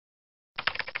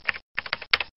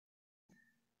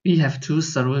We have two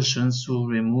solutions to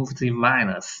remove the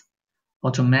virus: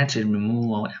 automatic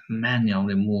removal and manual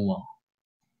removal.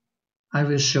 I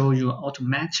will show you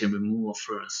automatic removal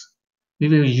first. We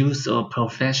will use a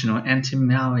professional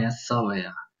anti-malware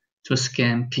software to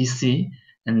scan PC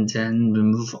and then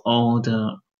remove all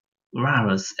the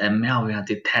virus and malware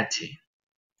detected.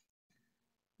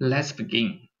 Let's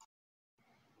begin.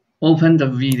 Open the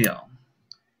video.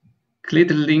 Click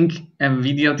the link and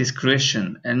video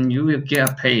description and you will get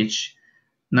a page.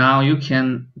 Now you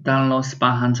can download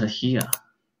Spy Hunter here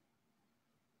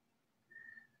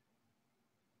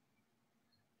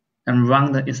and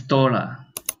run the installer.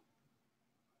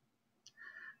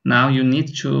 Now you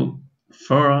need to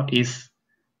follow its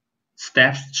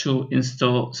steps to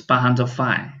install Spy Hunter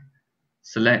file.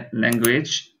 Select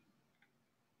language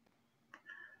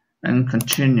and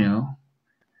continue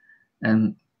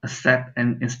and accept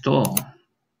and install.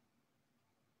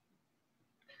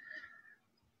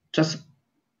 Just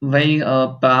wait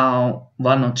about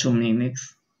 1 or 2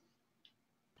 minutes.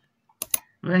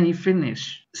 When you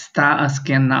finish, start a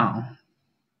scan now.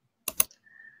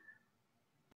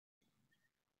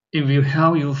 It will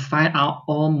help you find out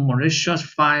all malicious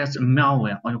files and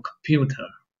malware on your computer.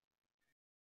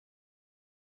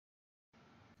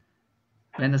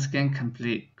 When the scan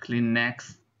complete, click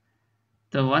Next.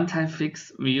 The one-time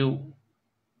fix will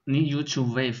need you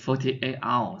to wait 48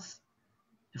 hours.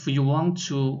 If you want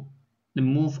to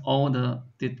remove all the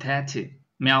detected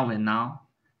malware now,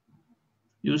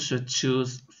 you should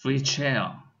choose Free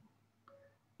Trial.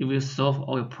 It will solve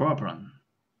all your problems.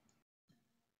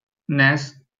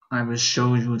 Next, I will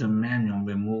show you the manual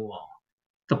removal.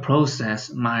 The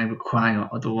process might require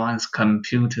advanced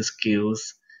computer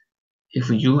skills. If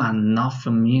you are not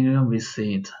familiar with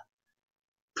it,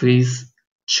 please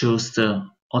choose the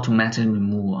automatic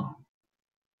removal.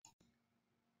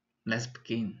 Let's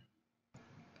begin.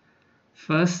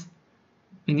 First,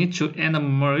 we need to end the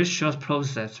malicious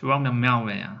process run the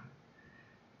malware.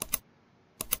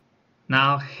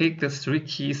 Now hit the 3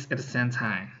 keys at the same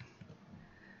time.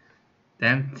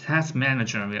 Then Task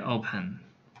Manager will open.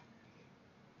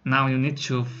 Now you need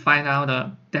to find out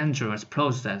the dangerous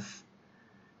process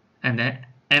and then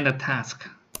end the task.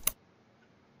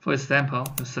 For example,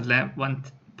 you select one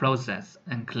process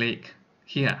and click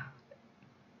here.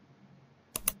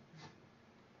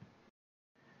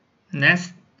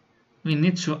 Next, we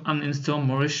need to uninstall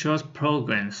malicious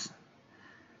programs.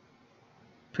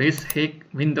 Please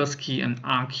hit Windows key and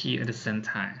R key at the same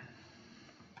time.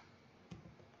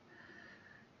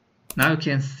 Now you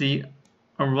can see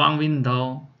a wrong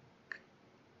window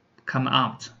come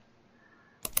out.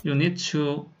 You need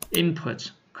to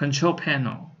input Control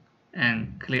Panel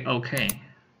and click OK.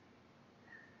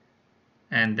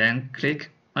 And then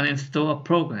click Uninstall a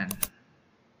program.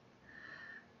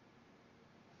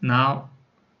 Now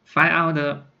find out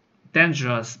the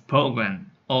dangerous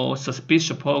program or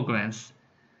suspicious programs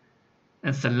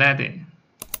and select it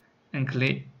and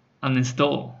click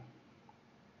Uninstall.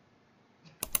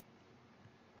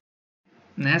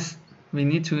 Next, we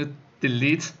need to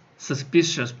delete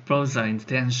suspicious browser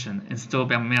extension installed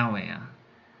by malware.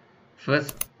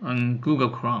 First, on Google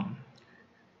Chrome,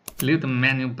 click the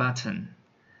menu button,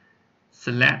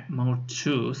 select More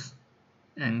Tools,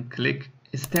 and click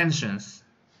Extensions.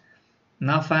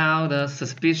 Now find out the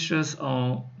suspicious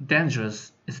or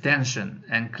dangerous extension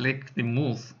and click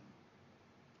Remove.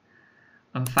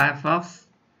 On Firefox,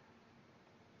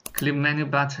 click Menu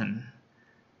button.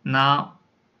 Now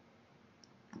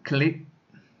click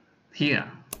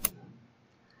here.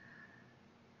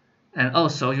 And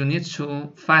also you need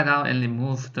to find out and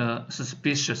remove the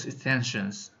suspicious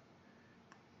extensions.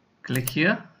 Click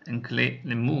here and click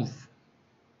Remove.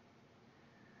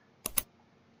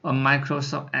 On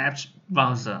Microsoft Edge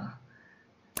browser,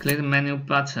 click the menu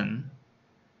button.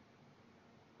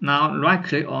 Now right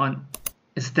click on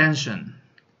Extension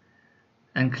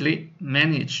and click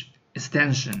Manage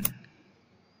Extension.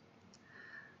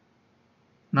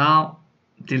 Now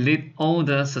delete all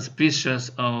the suspicious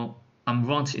or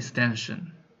unwanted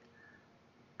extension.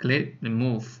 Click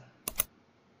Remove.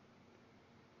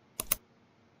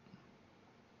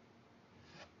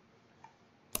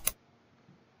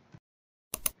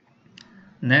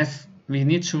 Next, we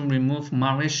need to remove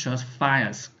malicious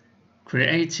files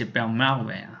created by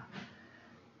malware.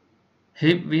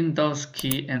 Hit Windows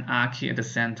key and R key at the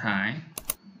same time.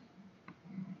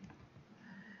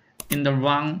 In the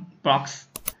Run box,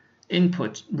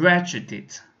 input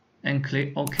regedit and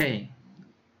click OK.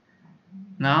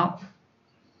 Now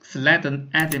select the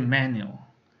Edit menu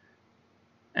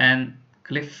and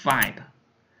click Find.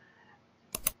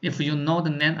 If you know the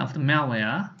name of the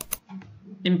malware,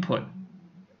 input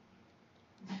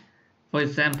for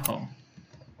example,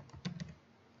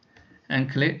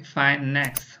 and click Find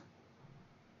Next.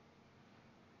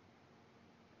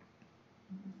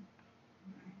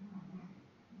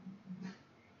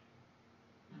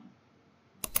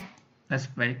 Let's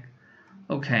wait.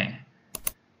 Okay,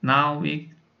 now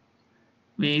we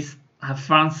have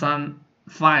found some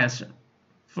files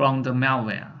from the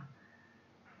malware.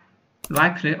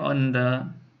 Right click on the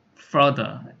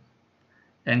folder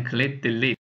and click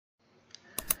Delete.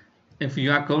 If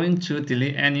you are going to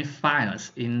delete any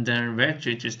files in the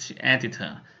registry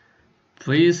editor,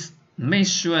 please make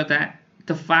sure that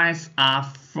the files are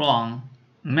from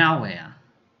malware.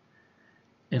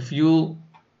 If you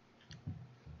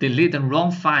delete the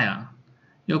wrong file,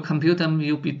 your computer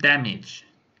will be damaged.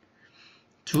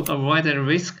 To avoid the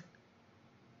risk,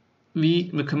 we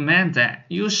recommend that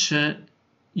you should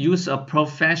use a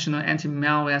professional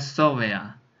anti-malware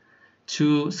software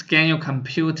to scan your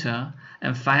computer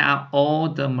and find out all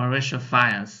the malicious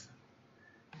files.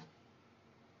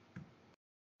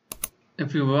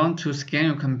 If you want to scan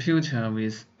your computer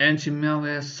with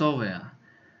anti-malware software,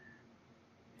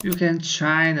 you can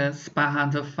try the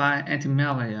SpyHunter5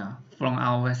 anti-malware from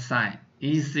our website,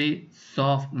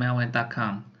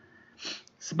 easysolvemalware.com.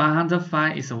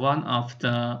 SpyHunter5 is one of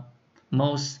the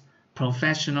most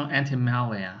professional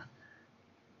anti-malware.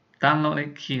 Download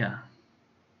it here.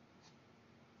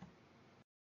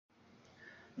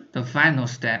 The final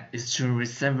step is to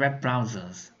reset web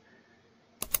browsers.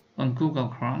 On Google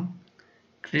Chrome,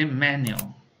 click Menu,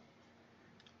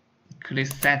 click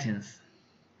Settings,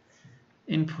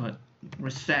 Input,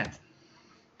 Reset.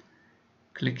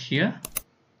 Click here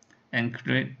and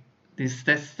click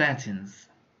Reset Settings.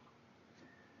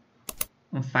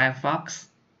 On Firefox,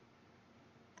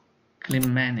 click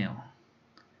Menu,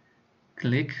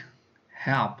 click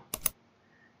Help,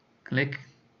 click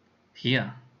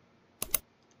here.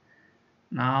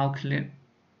 Now click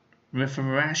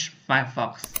Refresh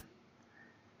Firefox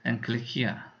and click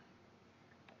here.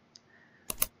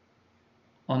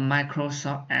 On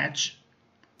Microsoft Edge,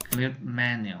 click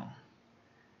Menu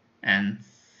and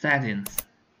Settings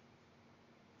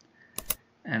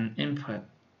and Input,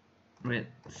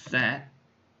 Reset.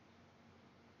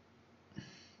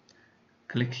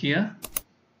 Click here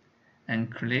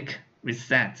and click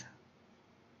Reset.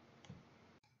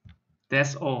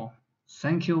 That's all.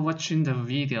 Thank you for watching the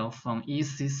video from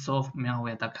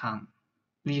easysolvemalware.com.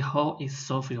 We hope it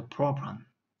solves your problem.